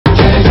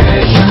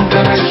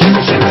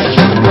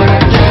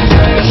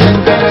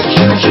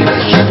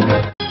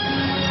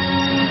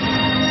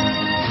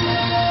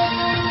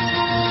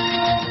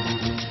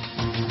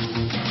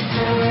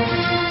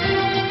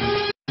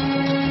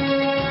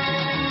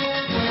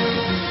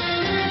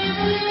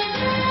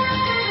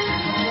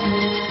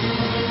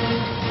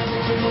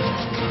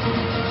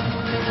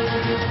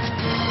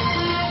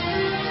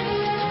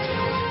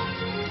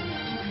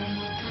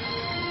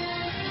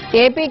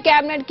AP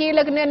cabinet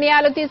కీలక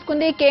నిర్ణయాలు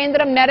తీసుకుంది.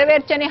 కేంద్రం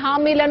నెరవేర్చని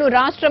హామీలను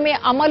రాష్ట్రమే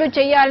అమలు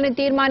చేయాలని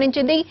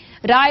తీర్మానించింది.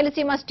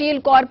 రాయలసీమ స్టీల్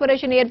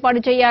కార్పొరేషన్ ఏర్పాటు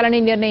చేయాలని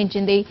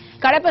నిర్ణయించింది.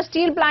 కడప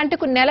స్టీల్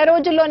ప్లాంట్కు నెల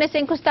రోజుల్లోనే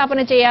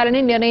శంకుస్థాపన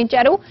చేయాలని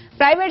నిర్ణయించారు.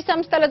 ప్రైవేట్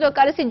సంస్థలతో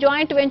కలిసి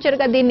జాయింట్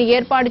వెంచర్గా దీన్ని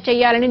ఏర్పాటు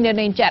చేయాలని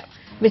నిర్ణయించారు.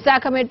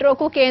 విశాఖ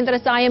మెట్రోకు కేంద్ర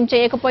సాయం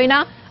చేయకపోయినా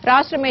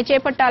రాష్ట్రమే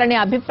చేపట్టాలనే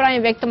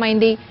అభిప్రాయం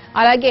వ్యక్తమైంది.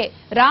 అలాగే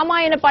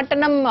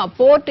రామాయణపట్నం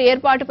పోర్టు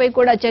ఏర్పాటుపై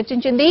కూడా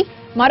చర్చించింది.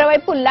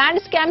 మరోవైపు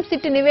ల్యాండ్ స్కామ్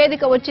సిట్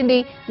నివేదిక వచ్చింది.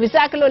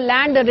 విశాఖలో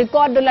ల్యాండ్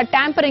రికార్డుల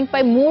ట్యాంపరింగ్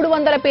పై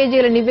 300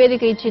 పేజీల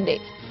నివేదిక ఇచ్చింది.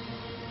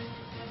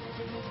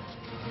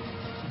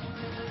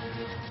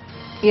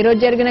 ఈ రోజు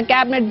జరిగిన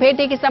కేబినెట్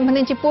భేటీకి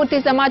సంబంధించి పూర్తి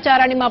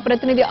సమాచారాన్ని మా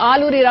ప్రతినిధి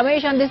ఆలూరి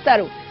రమేష్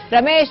అందిస్తారు.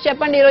 రమేష్,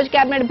 చెప్పండి, ఈ రోజు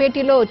కేబినెట్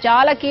భేటీలో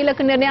చాలా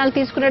కీలక నిర్ణయాలు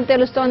తీసుకున్నట్టు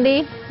తెలుస్తోంది.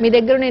 మీ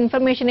దగ్గర ఉన్న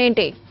ఇన్ఫర్మేషన్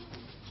ఏంటి?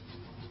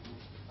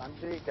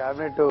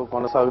 కేబినెట్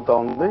కొనసాగుతూ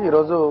ఉంది. ఈ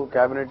రోజు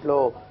కేబినెట్ లో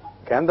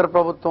కేంద్ర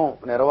ప్రభుత్వం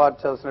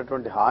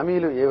నెరవేర్చాల్సినటువంటి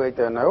హామీలు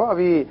ఏవైతే ఉన్నాయో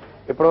అవి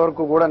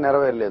ఇప్పటివరకు కూడా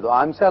నెరవేరలేదు. ఆ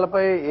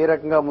అంశాలపై ఏ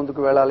రకంగా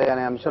ముందుకు వెళ్లాలి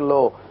అనే అంశంలో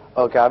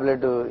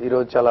కేబినెట్ ఈ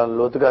రోజు చాలా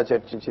లోతుగా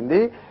చర్చించింది.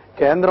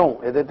 కేంద్రం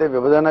ఏదైతే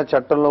విభజన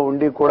చట్టంలో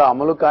ఉండి కూడా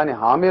అమలు కాని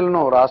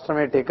హామీలను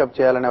రాష్ట్రమే టేకప్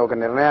చేయాలనే ఒక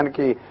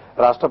నిర్ణయానికి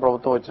రాష్ట్ర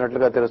ప్రభుత్వం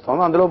వచ్చినట్లుగా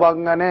తెలుస్తోంది. అందులో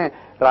భాగంగానే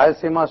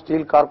రాయలసీమ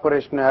స్టీల్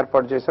కార్పొరేషన్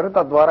ఏర్పాటు చేశారు.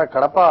 తద్వారా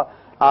కడప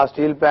ఆ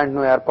స్టీల్ ప్లాంట్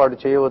ను ఏర్పాటు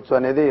చేయవచ్చు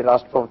అనేది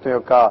రాష్ట్ర ప్రభుత్వం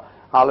యొక్క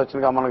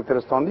ఆలోచనగా మనకు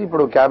తెలుస్తోంది.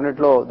 ఇప్పుడు కేబినెట్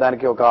లో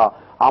దానికి ఒక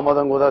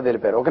ఆమోదం కూడా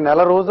తెలిపారు. ఒక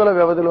నెల రోజుల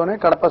వ్యవధిలోనే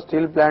కడప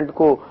స్టీల్ ప్లాంట్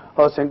కు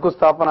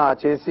శంకుస్థాపన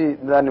చేసి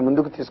దాన్ని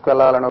ముందుకు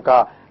తీసుకెళ్లాలని ఒక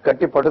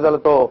గట్టి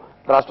పట్టుదలతో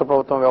రాష్ట్ర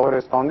ప్రభుత్వం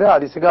వ్యవహరిస్తోంది. ఆ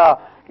దిశగా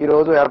ఈ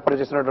రోజు ఏర్పాటు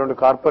చేసినటువంటి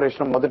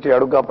కార్పొరేషన్ మొదటి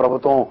అడుగుగా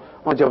ప్రభుత్వం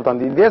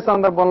చెబుతోంది. ఇదే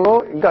సందర్భంలో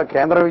ఇంకా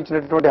కేంద్రం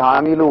ఇచ్చినటువంటి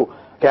హామీలు,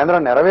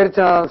 కేంద్రం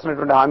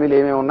నెరవేర్చాల్సినటువంటి హామీలు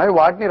ఏమేమి ఉన్నాయి,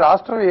 వాటిని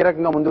రాష్ట్రం ఏ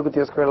రకంగా ముందుకు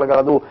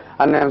తీసుకువెళ్లగలదు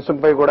అనే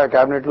అంశంపై కూడా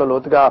కేబినెట్ లో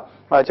లోతుగా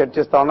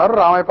చర్చిస్తా ఉన్నారు.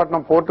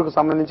 రామాయపట్నం పోర్టుకు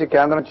సంబంధించి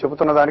కేంద్రం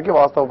చెబుతున్న దానికి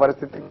వాస్తవ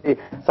పరిస్థితికి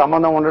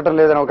సంబంధం ఉండటం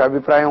లేదని ఒక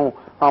అభిప్రాయం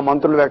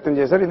మంత్రులు వ్యక్తం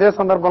చేశారు. ఇదే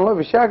సందర్భంలో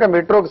విశాఖ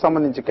మెట్రోకు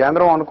సంబంధించి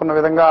కేంద్రం అనుకున్న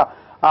విధంగా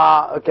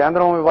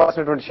కేంద్రం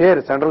ఇవ్వాల్సినటువంటి షేర్,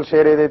 సెంట్రల్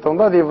షేర్ ఏదైతే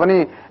ఉందో అది ఇవ్వని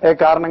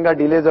కారణంగా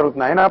డిలే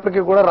జరుగుతుంది.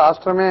 అయినప్పటికీ కూడా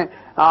రాష్ట్రమే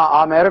ఆ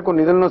మేరకు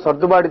నిధులను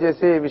సర్దుబాటు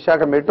చేసి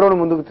విశాఖ మెట్రోను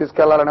ముందుకు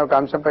తీసుకెళ్లాలనే ఒక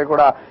అంశంపై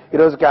కూడా ఈ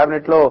రోజు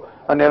కేబినెట్ లో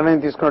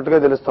నిర్ణయం తీసుకున్నట్టుగా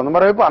తెలుస్తుంది.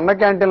 మరోవైపు అన్న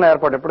క్యాంటీన్ల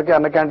ఏర్పాటు, ఇప్పటికే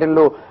అన్న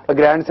క్యాంటీన్లు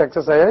గ్రాండ్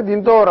సక్సెస్ అయ్యాయి.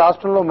 దీంతో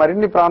రాష్ట్రంలో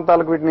మరిన్ని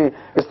ప్రాంతాలకు వీటిని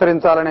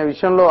విస్తరించాలనే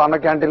విషయంలో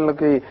అన్న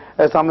క్యాంటీన్లకి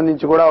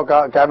సంబంధించి కూడా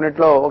ఒక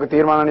కేబినెట్ లో ఒక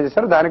తీర్మానాన్ని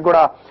చేశారు. దానికి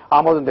కూడా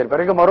ఆమోదం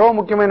తెలిపారు. ఇక మరో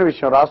ముఖ్యమైన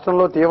విషయం,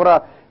 రాష్ట్రంలో తీవ్ర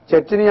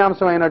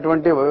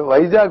చర్చనీయాంశమైనటువంటి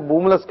వైజాగ్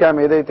భూముల స్కామ్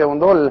ఏదైతే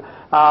ఉందో,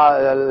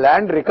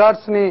 ల్యాండ్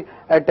రికార్డ్స్ ని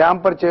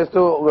ట్యాంపర్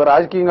చేస్తూ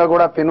రాజకీయంగా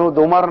కూడా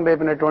దుమారం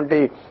రేపినటువంటి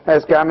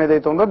స్కామ్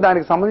ఏదైతే ఉందో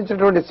దానికి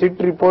సంబంధించినటువంటి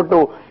సిట్ రిపోర్టు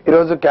ఈ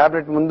రోజు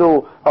కేబినెట్ ముందు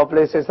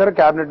ప్లేస్ చేశారు.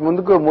 కేబినెట్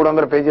ముందుకు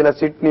 300 పేజీల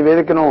సిట్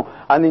నివేదికను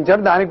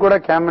అందించారు. దానికి కూడా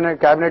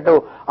కేబినెట్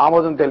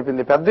ఆమోదం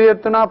తెలిపింది. పెద్ద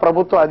ఎత్తున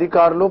ప్రభుత్వ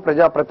అధికారులు,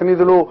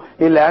 ప్రజాప్రతినిధులు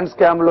ఈ ల్యాండ్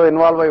స్కామ్ లో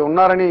ఇన్వాల్వ్ అయి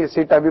ఉన్నారని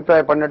సిట్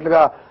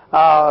అభిప్రాయపడినట్లుగా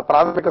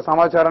ప్రాథమిక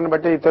సమాచారాన్ని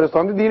బట్టి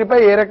తెలుస్తోంది. దీనిపై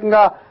ఏ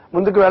రకంగా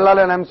ముందుకు వెళ్లాలి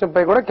అనే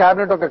అంశంపై కూడా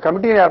కేబినెట్ ఒక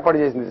కమిటీని ఏర్పాటు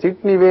చేసింది.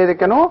 సిట్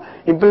నివేదికను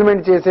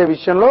ఇంప్లిమెంట్ చేసే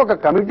విషయంలో ఒక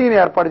కమిటీని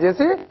ఏర్పాటు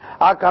చేసి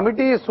ఆ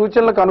కమిటీ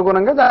సూచనలకు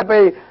అనుగుణంగా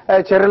దానిపై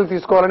చర్యలు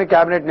తీసుకోవాలని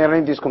కేబినెట్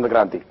నిర్ణయం తీసుకుంది.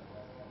 క్రాంతి.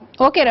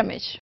 ఓకే రమేష్.